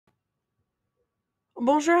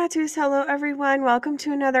Bonjour à tous. Hello, everyone. Welcome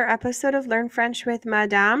to another episode of Learn French with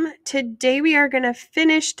Madame. Today we are going to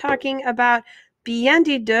finish talking about Bien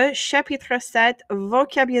dit deux, chapitre 7,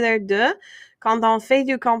 vocabulaire 2, quand on fait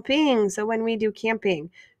du camping, so when we do camping.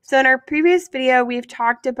 So in our previous video, we've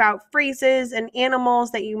talked about phrases and animals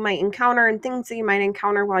that you might encounter and things that you might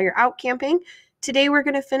encounter while you're out camping. Today we're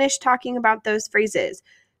going to finish talking about those phrases.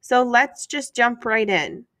 So let's just jump right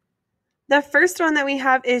in. The first one that we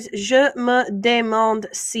have is je me demande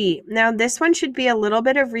si. Now, this one should be a little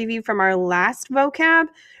bit of review from our last vocab,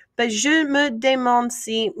 but je me demande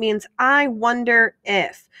si means I wonder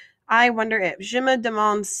if. I wonder if. Je me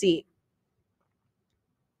demande si.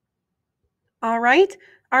 All right.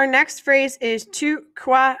 Our next phrase is tu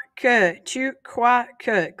crois que. Tu crois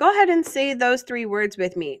que. Go ahead and say those three words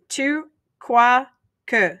with me. Tu crois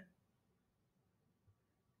que.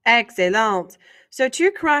 Excellent. So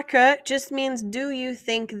tu crois que just means do you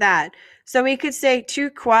think that? So we could say tu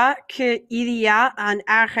crois qu'il y a un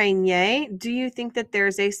araignée? Do you think that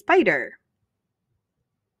there's a spider?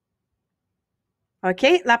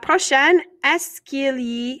 OK, la prochaine, est-ce qu'il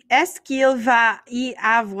va y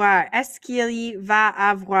avoir? Est-ce qu'il y va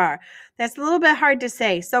avoir? That's a little bit hard to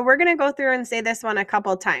say. So we're going to go through and say this one a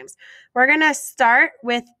couple times. We're going to start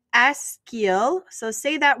with est-ce qu'il. So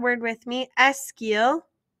say that word with me. Est-ce qu'il.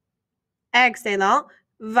 Excellent.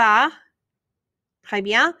 Va. Très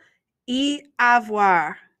bien. Y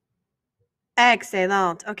avoir.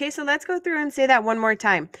 Excellent. Okay, so let's go through and say that one more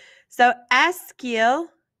time. So, est-ce qu'il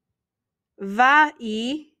va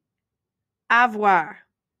y avoir?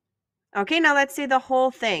 Okay, now let's say the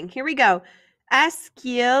whole thing. Here we go. Est-ce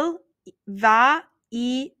qu'il va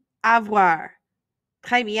y avoir?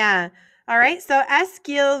 Très bien. All right, so est-ce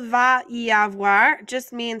qu'il va y avoir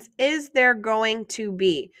just means is there going to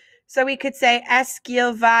be? So we could say, est-ce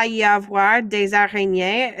qu'il va y avoir des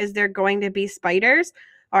araignées? Is there going to be spiders?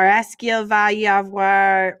 Or est-ce qu'il va y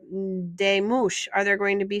avoir des mouches? Are there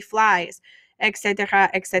going to be flies? Etc.,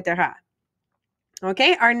 etc.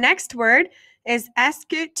 Okay, our next word is est-ce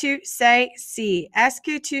que tu sais si? Est-ce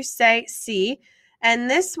que tu sais si? And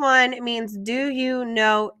this one means do you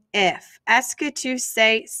know if? Est-ce que tu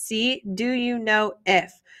sais si? Do you know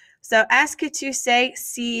if? So, est-ce que tu sais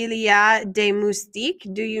s'il y a des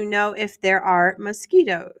moustiques? Do you know if there are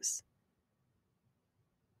mosquitoes?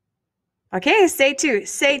 Okay, say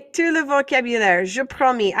tout le vocabulaire. Je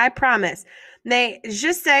promis, I promise. Mais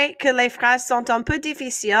je sais que les phrases sont un peu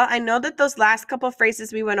difficiles. I know that those last couple of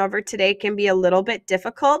phrases we went over today can be a little bit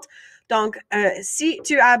difficult. Donc, si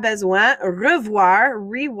tu as besoin, revoir,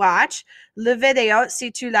 rewatch le vidéo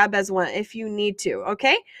si tu l'as besoin, if you need to,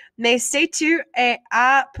 okay? Mais c'est tout et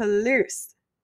à plus.